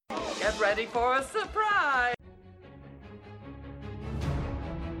Get ready for a surprise!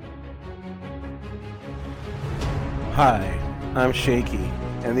 Hi, I'm Shaky,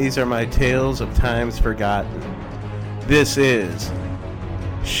 and these are my tales of times forgotten. This is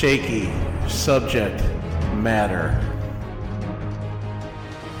Shaky Subject Matter.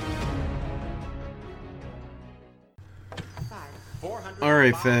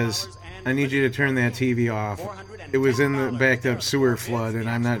 Alright, Fez, I need you to turn that TV off. It was in the backed up sewer flood, and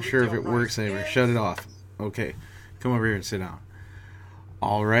I'm not sure if it works anymore. Shut it off. Okay, come over here and sit down.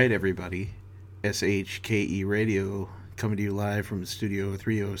 Alright, everybody. SHKE Radio, coming to you live from Studio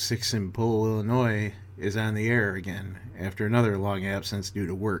 306 in Pole, Illinois, is on the air again after another long absence due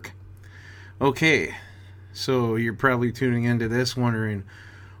to work. Okay, so you're probably tuning into this wondering,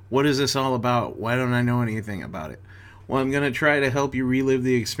 what is this all about? Why don't I know anything about it? Well, I'm going to try to help you relive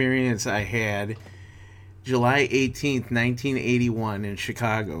the experience I had July 18th, 1981 in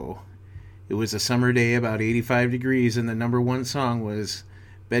Chicago. It was a summer day, about 85 degrees, and the number one song was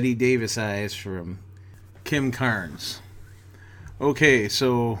Betty Davis Eyes from Kim Carnes. Okay,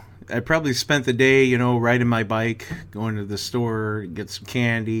 so I probably spent the day, riding my bike, going to the store, get some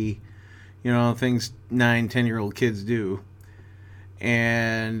candy, things 9, 10-year-old kids do.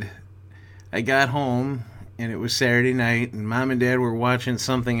 And I got home, and it was Saturday night, and Mom and Dad were watching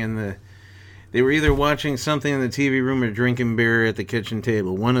something they were either watching something in the TV room or drinking beer at the kitchen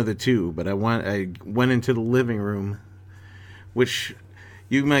table, one of the two. But I went into the living room, which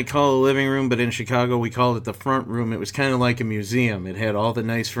you might call a living room, but in Chicago we called it the front room. It was kind of like a museum. It had all the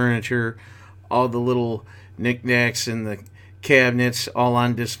nice furniture, all the little knickknacks and the cabinets all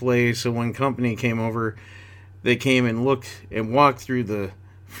on display. So when company came over, they came and looked and walked through the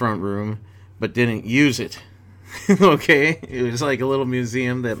front room, but didn't use it. Okay? It was like a little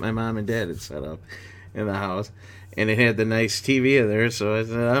museum that my mom and dad had set up in the house. And it had the nice TV in there, so I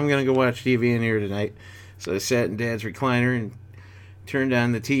said, I'm going to go watch TV in here tonight. So I sat in Dad's recliner and turned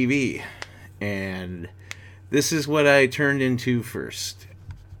on the TV. And this is what I turned into first.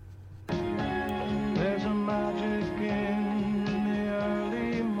 There's a magic in the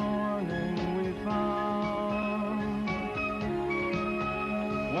early morning we found,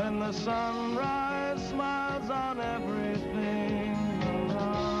 when the sunrise smiles on everything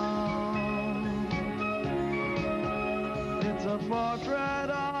around. It's a portrait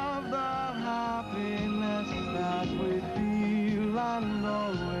of the happiness that we feel and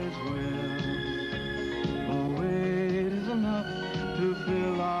always will. A wait is enough to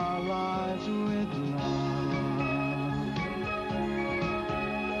fill our lives with love.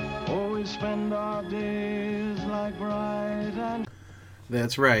 Oh, we spend our days like bright and...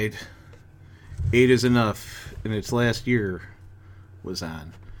 That's right. 8 is Enough, in its last year, was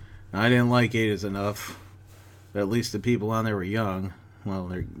on. Now, I didn't like 8 is Enough, but at least the people on there were young.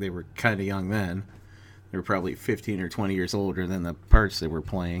 Well, they were kind of young then. They were probably 15 or 20 years older than the parts they were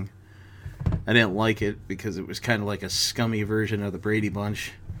playing. I didn't like it because it was kind of like a scummy version of the Brady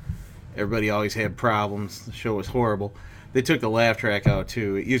Bunch. Everybody always had problems. The show was horrible. They took the laugh track out,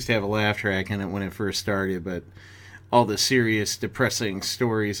 too. It used to have a laugh track in it when it first started, but all the serious, depressing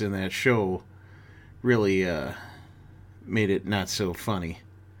stories in that show really made it not so funny.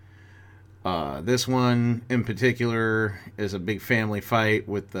 This one, in particular, is a big family fight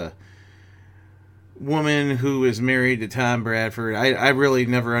with the woman who is married to Tom Bradford. I really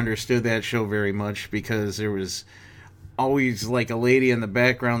never understood that show very much because there was always like a lady in the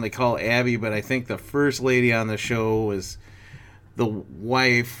background they call Abby, but I think the first lady on the show was the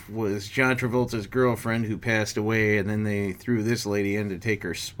wife, was John Travolta's girlfriend who passed away, and then they threw this lady in to take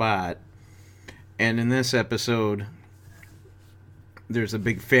her spot. And in this episode, there's a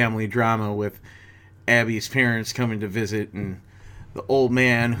big family drama with Abby's parents coming to visit, and the old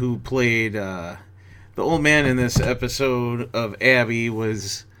man who played the old man in this episode of Abby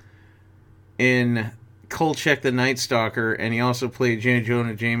was in Kolchak the Night Stalker, and he also played J.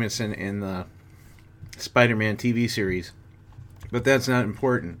 Jonah Jameson in the Spider-Man TV series. But that's not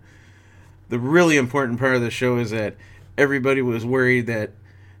important. The really important part of the show is that everybody was worried that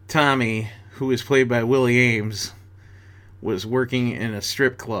Tommy, who was played by Willie Ames, was working in a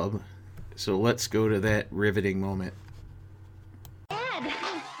strip club. So let's go to that riveting moment. Dad,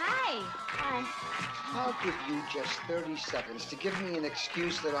 hi. I'll give you just 30 seconds to give me an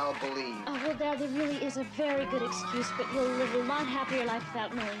excuse that I'll believe. Oh, well, Dad, there really is a very good excuse, but you'll live a lot happier life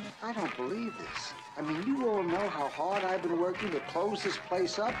without knowing it. I don't believe this. I mean, you all know how hard I've been working to close this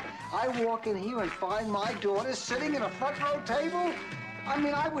place up. I walk in here and find my daughter sitting in a front row table. I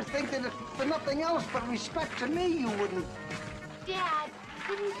mean, I would think that if for nothing else but respect to me, you wouldn't. Dad,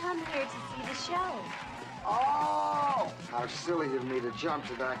 you didn't come here to see the show. Oh! How silly of me to jump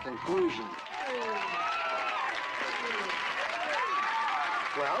to that conclusion.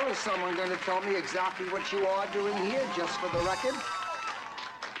 Well, is someone going to tell me exactly what you are doing here, just for the record?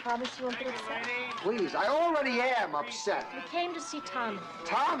 Promise you won't get upset. Please, I already am upset. We came to see Tommy.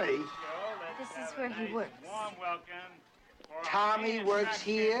 Tommy? This is where he works. Warm welcome. Tommy works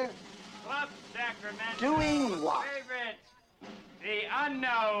here? Club Sacramento. Doing what? Favorite, the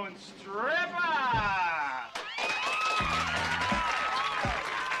unknown stripper.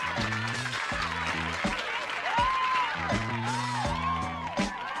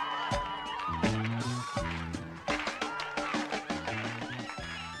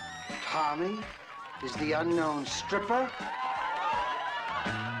 Tommy is the unknown stripper?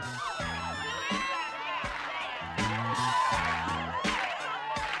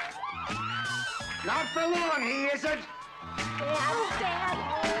 Not for long, he isn't.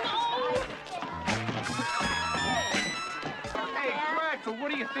 Hey, Bradford,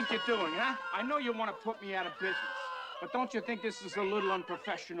 what do you think you're doing, huh? I know you want to put me out of business, but don't you think this is a little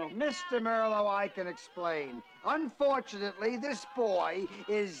unprofessional? Mr. Merlo, I can explain. Unfortunately, this boy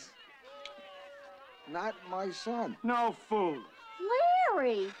is not my son. No fool.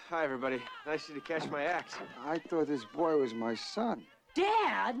 Larry! Hi, everybody. Nice of you to catch my act. I thought this boy was my son.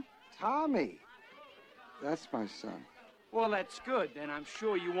 Dad? Tommy. That's my son. Well, that's good. Then I'm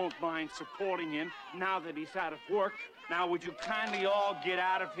sure you won't mind supporting him now that he's out of work. Now, would you kindly all get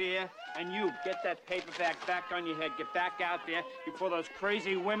out of here? And you, get that paperback back on your head. Get back out there before those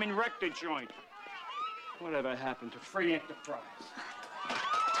crazy women wreck the joint. Whatever happened to free enterprise?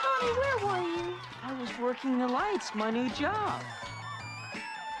 Tommy, where were you? I was working the lights, my new job.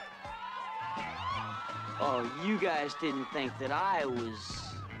 Oh, you guys didn't think that I was...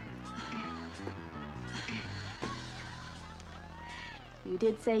 You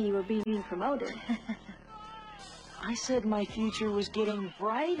did say you were being promoted. I said my future was getting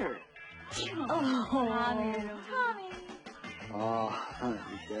brighter. Oh, Tommy. Oh,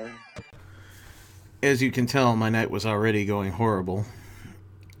 okay. As you can tell, my night was already going horrible.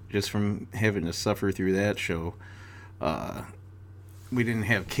 Just from having to suffer through that show. We didn't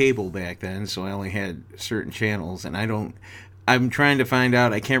have cable back then, so I only had certain channels, and I'm trying to find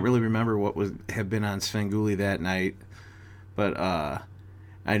out. I can't really remember what would have been on Svengoolie that night, but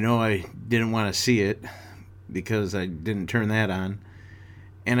I know I didn't want to see it because I didn't turn that on,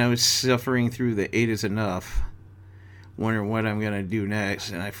 and I was suffering through the 8 is Enough, wondering what I'm going to do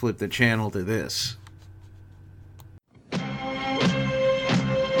next, and I flipped the channel to this.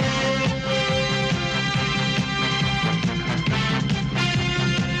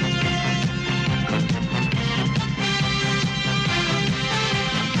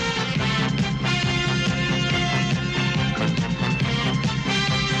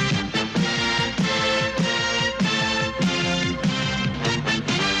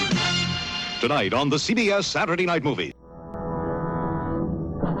 Tonight on the CBS Saturday Night Movie.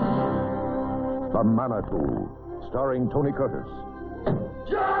 The Manitou, starring Tony Curtis.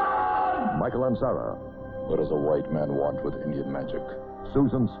 John! Michael Ansara. What does a white man want with Indian magic?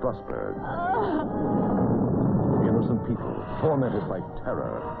 Susan Strasberg. Innocent people, tormented by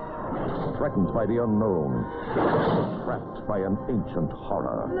terror, threatened by the unknown, trapped by an ancient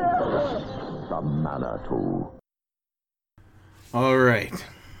horror. The Manitou. All right.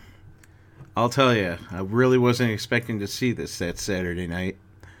 I'll tell you, I really wasn't expecting to see this that Saturday night.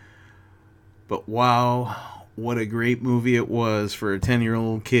 But wow, what a great movie it was for a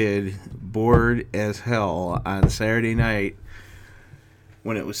 10-year-old kid bored as hell on Saturday night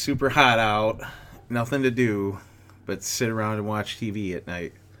when it was super hot out, nothing to do but sit around and watch TV at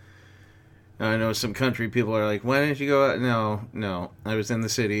night. Now, I know some country people are like, why didn't you go out? No, I was in the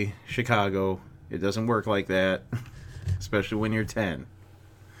city, Chicago. It doesn't work like that, especially when you're 10.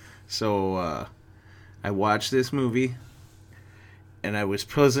 So I watched this movie, and I was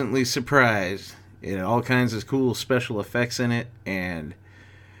pleasantly surprised. It had all kinds of cool special effects in it, and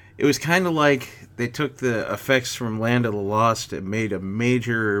it was kind of like they took the effects from Land of the Lost and made a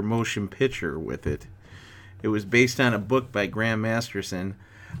major motion picture with it. It was based on a book by Graham Masterson.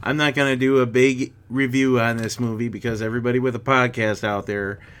 I'm not going to do a big review on this movie because everybody with a podcast out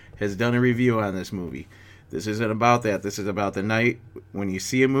there has done a review on this movie. This isn't about that. This is about the night when you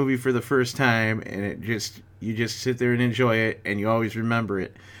see a movie for the first time and you just sit there and enjoy it and you always remember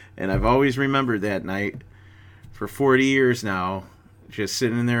it. And I've always remembered that night for 40 years now, just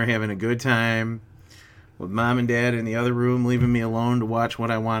sitting in there having a good time with Mom and Dad in the other room, leaving me alone to watch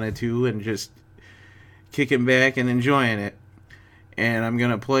what I wanted to and just kicking back and enjoying it. And I'm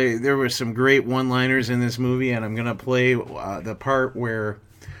going to play, there were some great one-liners in this movie, and I'm going to play the part where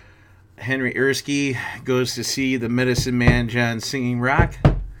Henry Ersky goes to see the medicine man John Singing Rock.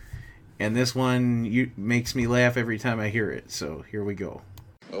 And this one makes me laugh every time I hear it. So here we go.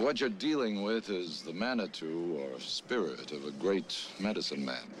 Well, what you're dealing with is the Manitou, or spirit, of a great medicine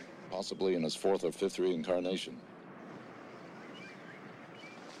man, possibly in his 4th or 5th reincarnation.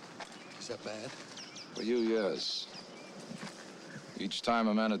 Is that bad? For you, yes. Each time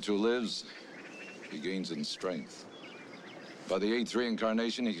a Manitou lives, he gains in strength. By the 8th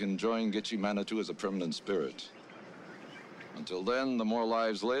reincarnation, he can join Gitche Manitou as a permanent spirit. Until then, the more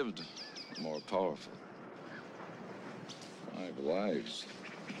lives lived, the more powerful. 5 lives.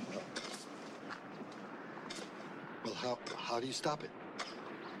 Well, how do you stop it?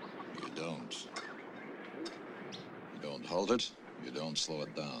 You don't. You don't halt it, you don't slow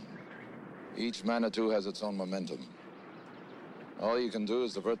it down. Each Manitou has its own momentum. All you can do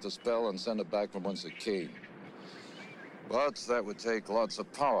is divert the spell and send it back from whence it came. But that would take lots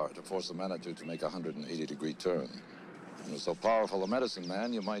of power to force a Manitou to make a 180-degree turn. And with so powerful a medicine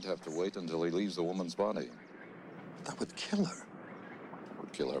man, you might have to wait until he leaves the woman's body. That would kill her. It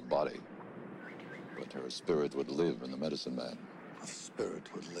would kill her body. But her spirit would live in the medicine man. A spirit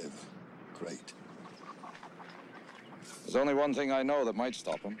would live. Great. There's only one thing I know that might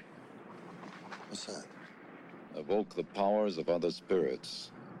stop him. What's that? Evoke the powers of other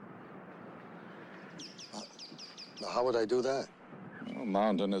spirits. Now, how would I do that? Well,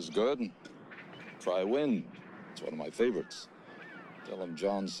 mountain is good. Try wind. It's one of my favorites. Tell him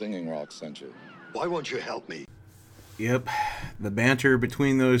John Singing Rock sent you. Why won't you help me? Yep, the banter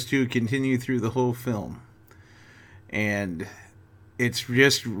between those two continue through the whole film. And it's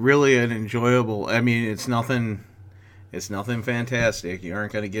just really an enjoyable, I mean, it's nothing fantastic. You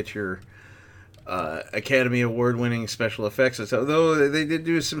aren't going to get your Academy Award winning special effects, although they did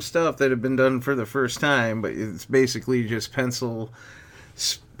do some stuff that had been done for the first time, but it's basically just pencil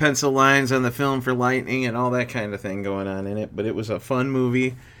lines on the film for lightning and all that kind of thing going on in it. But it was a fun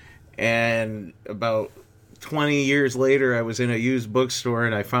movie, and about 20 years later, I was in a used bookstore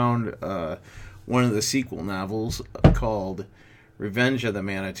and I found one of the sequel novels called Revenge of the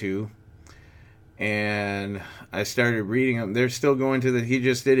Manitou. And I started reading them. They're still going to he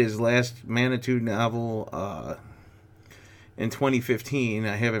just did his last Manitou novel in 2015.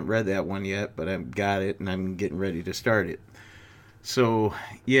 I haven't read that one yet, but I've got it and I'm getting ready to start it. So,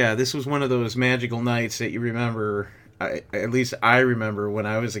 yeah, this was one of those magical nights that you remember. At least I remember when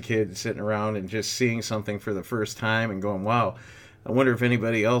I was a kid sitting around and just seeing something for the first time and going, wow, I wonder if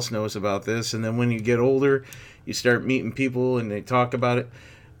anybody else knows about this. And then when you get older, you start meeting people and they talk about it.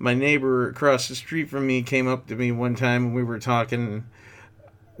 My neighbor across the street from me came up to me one time and we were talking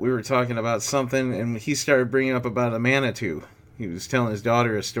about something, and he started bringing up about a Manitou. He was telling his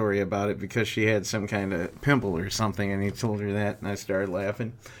daughter a story about it because she had some kind of pimple or something, and he told her that, and I started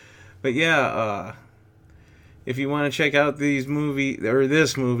laughing. But yeah, if you want to check out this movie,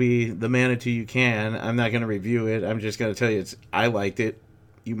 The Manitou, you can. I'm not going to review it. I'm just going to tell you I liked it.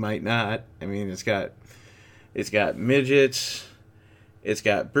 You might not. I mean, it's got midgets. It's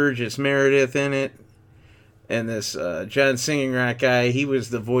got Burgess Meredith in it. And this John Singing Rock guy, he was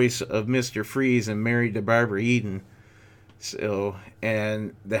the voice of Mr. Freeze and married to Barbara Eden. So,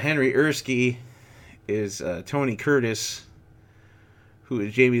 and the Henry Ersky is Tony Curtis, who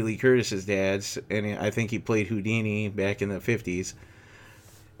is Jamie Lee Curtis's dad, and I think he played Houdini back in the 50s,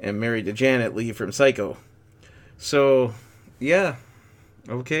 and married to Janet Leigh from Psycho. So, yeah,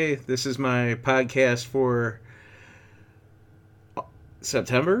 okay, this is my podcast for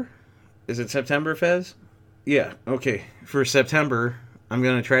September? Is it September, Fez? Yeah, okay. For September, I'm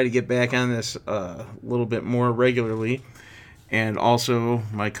going to try to get back on this a little bit more regularly. And also,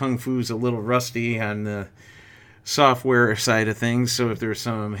 my Kung Fu's a little rusty on the software side of things, so if there's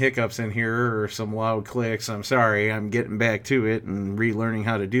some hiccups in here or some loud clicks, I'm sorry. I'm getting back to it and relearning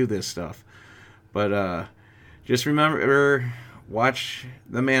how to do this stuff. But just remember, watch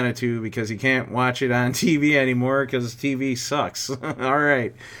The Manitou, because you can't watch it on TV anymore because TV sucks. All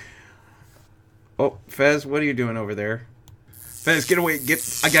right. Oh, Fez, what are you doing over there? Fez, get away.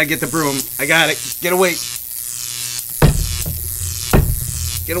 I gotta get the broom. I got it. Get away.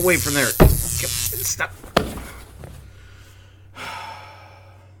 Get away from there. Stop.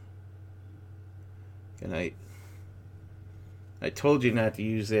 Good night. I told you not to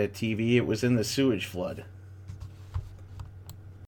use that TV. It was in the sewage flood.